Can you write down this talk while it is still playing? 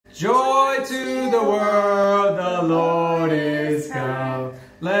Joy to the world, the Lord is come.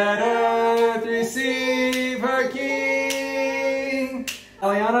 Let earth receive her King.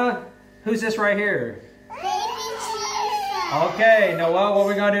 Eliana, who's this right here? Baby Jesus. Okay, Noel, what are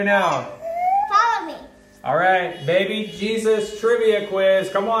we going to do now? Follow me. All right, Baby Jesus trivia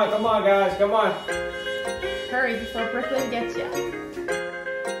quiz. Come on, guys, come on. Hurry before Brooklyn gets you.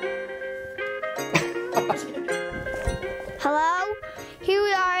 Hello, here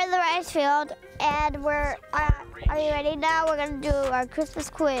we are in the rice field, and are you ready now? We're going to do our Christmas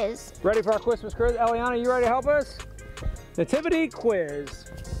quiz. Ready for our Christmas quiz? Eliana, you ready to help us? Nativity quiz.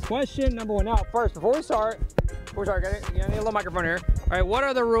 Question number 1. Now, first, before we start, you need a little microphone here. All right, what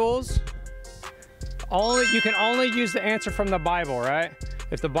are the rules? You can only use the answer from the Bible, right?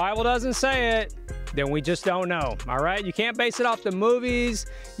 If the Bible doesn't say it, then we just don't know, all right? You can't base it off the movies.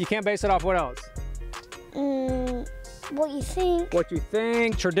 You can't base it off what else? What you think. What you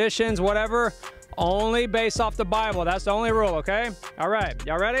think, traditions, whatever. Only based off the Bible. That's the only rule, okay? All right,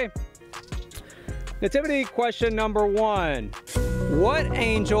 y'all ready? Nativity question number 1. What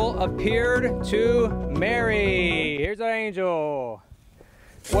angel appeared to Mary? Here's an angel.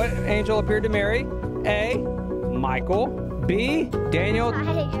 What angel appeared to Mary? A, Michael. B, Daniel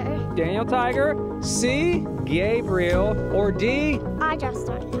Tiger. C, Gabriel. Or D? I just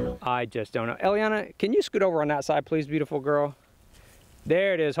don't know. I just don't know. Eliana, can you scoot over on that side, please, beautiful girl?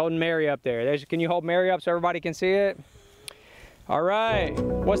 There it is, holding Mary up there. Can you hold Mary up so everybody can see it? All right.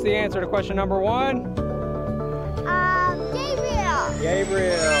 What's the answer to question number 1? Gabriel.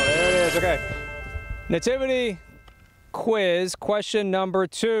 Gabriel. There it is. Okay. Nativity quiz question number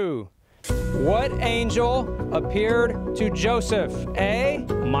 2. What angel appeared to Joseph? A,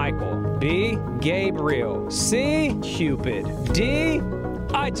 Michael. B, Gabriel. C, Cupid. D,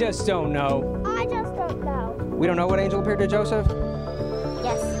 I just don't know. I just don't know. We don't know what angel appeared to Joseph?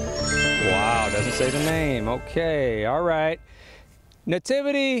 Yes. Wow, doesn't say the name. Okay, all right.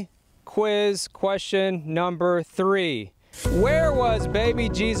 Nativity quiz question number 3. Where was baby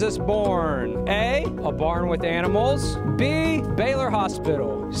Jesus born? A, a barn with animals. B, Baylor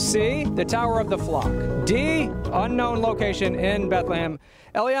Hospital. C, the Tower of the Flock. D, unknown location in Bethlehem.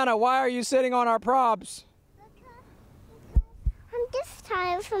 Eliana, why are you sitting on our props? I'm just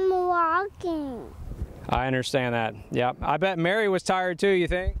tired from walking. I understand that. Yeah, I bet Mary was tired too, you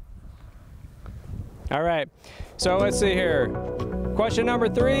think? All right, so let's see here. Question number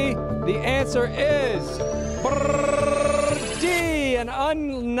 3, the answer is D, an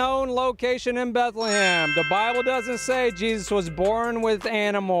unknown location in Bethlehem. The Bible doesn't say Jesus was born with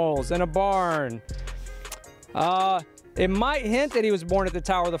animals in a barn. It might hint that he was born at the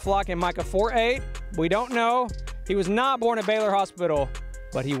Tower of the Flock in Micah 4:8. We don't know. He was not born at Baylor Hospital,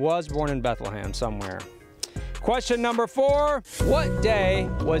 but he was born in Bethlehem somewhere. Question number 4, what day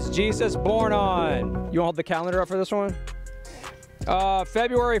was Jesus born on? You want to hold the calendar up for this one?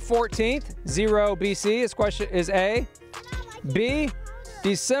 February 14th, 0 BC. This question is A. B,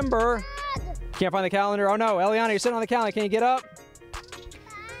 December. Can't find the calendar. Oh no, Eliana, you're sitting on the calendar. Can you get up?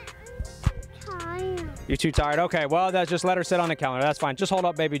 You're too tired. Okay, well, just let her sit on the calendar. That's fine. Just hold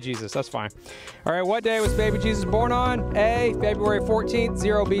up baby Jesus. That's fine. All right, what day was baby Jesus born on? A, February 14th,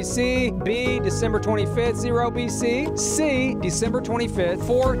 0 BC. B, December 25th, 0 BC. C, December 25th,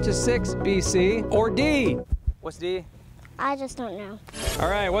 4 to 6 BC. Or D? What's D? I just don't know. All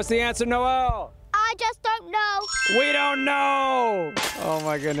right, what's the answer, Noel? I just don't know. We don't know. Oh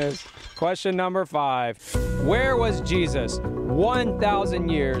my goodness. Question number 5. Where was Jesus 1,000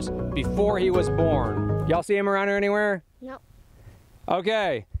 years before he was born? Y'all see him around here anywhere? No.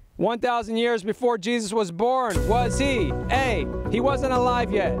 Okay. 1,000 years before Jesus was born, was he? A, he wasn't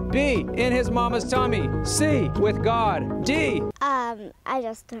alive yet. B, in his mama's tummy. C, with God. D. I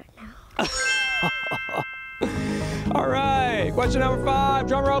just don't know. All right. Question number 5.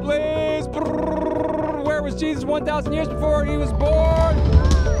 Drum roll, please. Where was Jesus 1,000 years before he was born?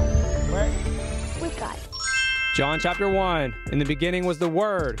 Where? With God. John chapter 1. In the beginning was the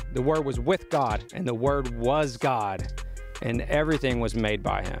Word. The Word was with God, and the Word was God. And everything was made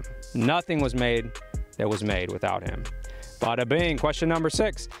by him. Nothing was made that was made without him. Bada bing. Question number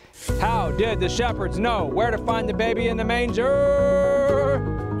 6. How did the shepherds know where to find the baby in the manger?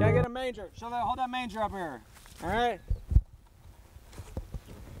 Can I get a manger? Hold that manger up here. All right.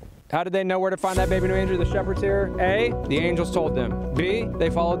 How did they know where to find that baby in the manger, the shepherds here? A, the angels told them. B, they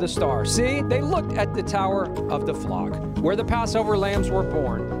followed the star. C, they looked at the Tower of the Flock, where the Passover lambs were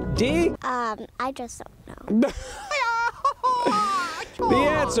born. D? I just don't know. The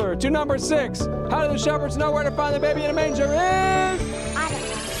answer to number 6. How do the shepherds know where to find the baby in a manger is? I don't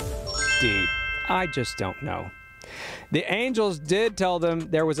know. D. I just don't know. The angels did tell them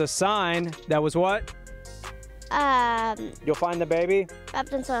there was a sign that was what? You'll find the baby?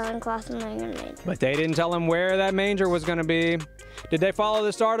 Wrapped in swaddling cloth and laying in a manger. But they didn't tell him where that manger was going to be. Did they follow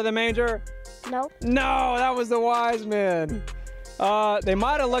the star to the manger? Nope. No, that was the wise men. They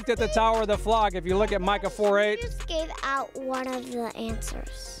might have looked at the tower of the flock. If you look at Micah 4:8. You just gave out one of the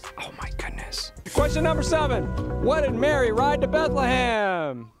answers. Oh my goodness. Question number 7. What did Mary ride to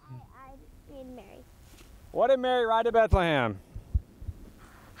Bethlehem? I mean Mary. What did Mary ride to Bethlehem?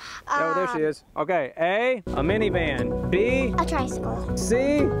 Oh, there she is. Okay, A, a minivan. B, A tricycle. C,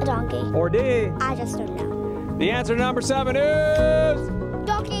 A donkey. or D? I just don't know. The answer to number 7 is...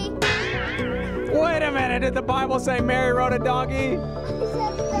 Donkey. Wait a minute, did the Bible say Mary rode a donkey?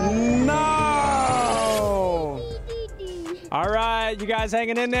 No! All right, you guys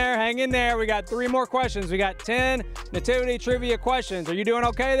hanging in there? Hang in there. We got 3 more questions. We got 10 nativity trivia questions. Are you doing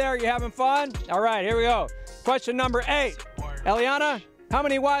okay there? Are you having fun? All right, here we go. Question number 8. Eliana, how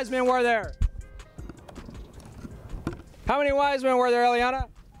many wise men were there? How many wise men were there, Eliana?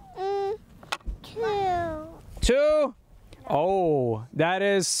 2. 2? Oh, that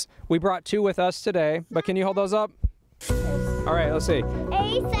is, we brought 2 with us today, but can you hold those up? All right, let's see.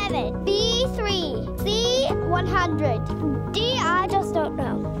 A 7, B 3, C 100, D I just don't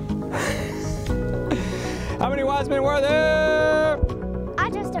know. How many wise men were there? I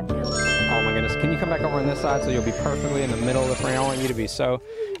just don't know. Oh my goodness, can you come back over on this side so you'll be perfectly in the middle of the frame? I want you to be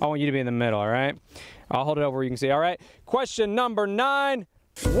in the middle, all right? I'll hold it over where you can see, all right? Question number 9.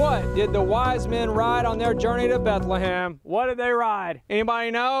 What did the wise men ride on their journey to Bethlehem? What did they ride? Anybody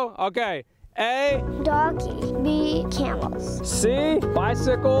know? Okay. A, Donkey. B, camels. C,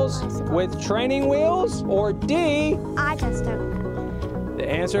 bicycles with training wheels, or D, I just don't know. the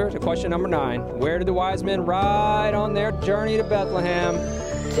answer to question number 9. Where did the wise men ride on their journey to Bethlehem?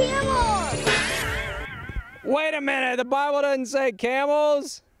 Camels! Wait a minute, the Bible doesn't say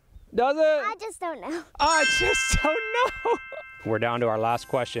camels, does it? I just don't know. I just don't know. We're down to our last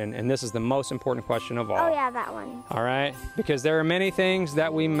question, and this is the most important question of all. Oh yeah, that one. All right, because there are many things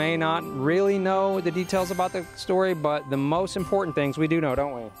that we may not really know the details about the story, but the most important things we do know,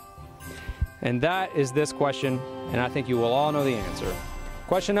 don't we? And that is this question, and I think you will all know the answer.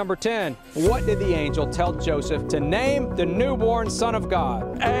 Question number 10. What did the angel tell Joseph to name the newborn Son of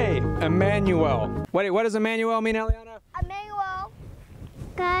God? A, Emmanuel. Wait, what does Emmanuel mean, Eliana? Emmanuel.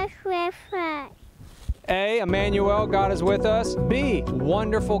 God with us. A, Emmanuel, God is with us. B,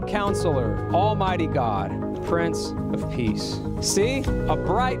 Wonderful Counselor, Almighty God, Prince of Peace. C, a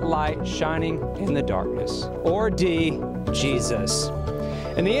bright light shining in the darkness. Or D, Jesus.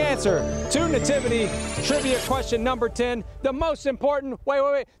 And the answer to Nativity Trivia question number 10, the most important,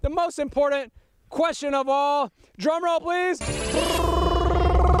 the most important question of all. Drum roll, please. Jesus!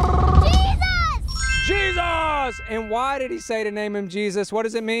 Jesus! And why did he say to name him Jesus? What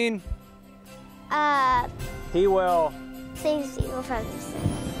does it mean? He will. Save the people from the sin.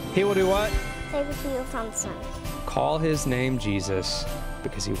 He will do what? Save the people from the sin. Call his name Jesus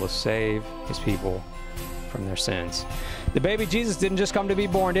because he will save his people from their sins. The baby Jesus didn't just come to be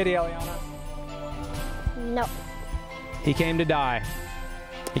born, did he, Eliana? No. He came to die.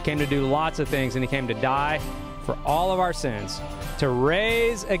 He came to do lots of things, and he came to die for all of our sins, to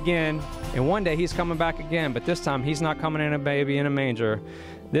raise again, and one day he's coming back again, but this time he's not coming in a baby in a manger.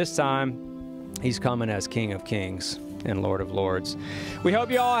 This time he's coming as King of Kings and Lord of Lords. We hope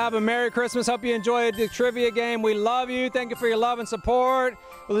you all have a Merry Christmas. Hope you enjoyed the trivia game. We love you. Thank you for your love and support.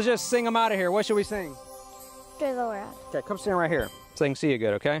 Well, let's just sing them out of here. What should we sing? Joy to the world. Okay, come stand right here so they can see you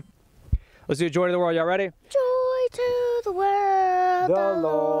good, okay? Let's do Joy to the World. Y'all ready? Joy to the world. The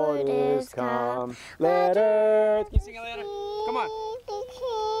Lord is come. Let earth... Can you sing, Eliana? Come on.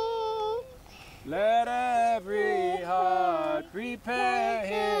 Let every heart prepare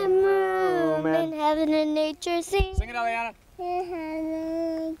him room. In heaven and nature sing. Sing it, Eliana. In heaven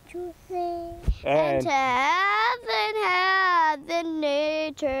and nature sing. And to heaven,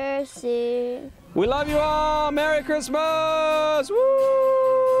 nature sing. we love you all. Merry Christmas.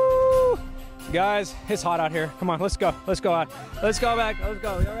 Woo! Guys, it's hot out here. Come on, let's go. Let's go out. Let's go back. Let's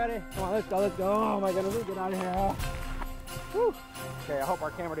go. You ready? Come on, let's go. Let's go. Oh my goodness, let's get out of here. Woo. Okay, I hope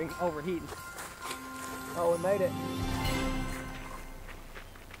our camera didn't overheat. Oh, we made it.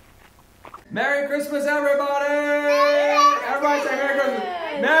 Merry Christmas, everybody! Everybody say Merry Christmas.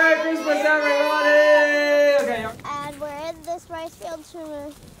 Merry Christmas, everybody! Okay. And we're in this rice field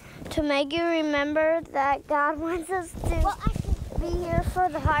to make you remember that God wants us to be here for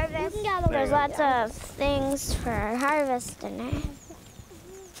the harvest. There's lots of things for harvest in it.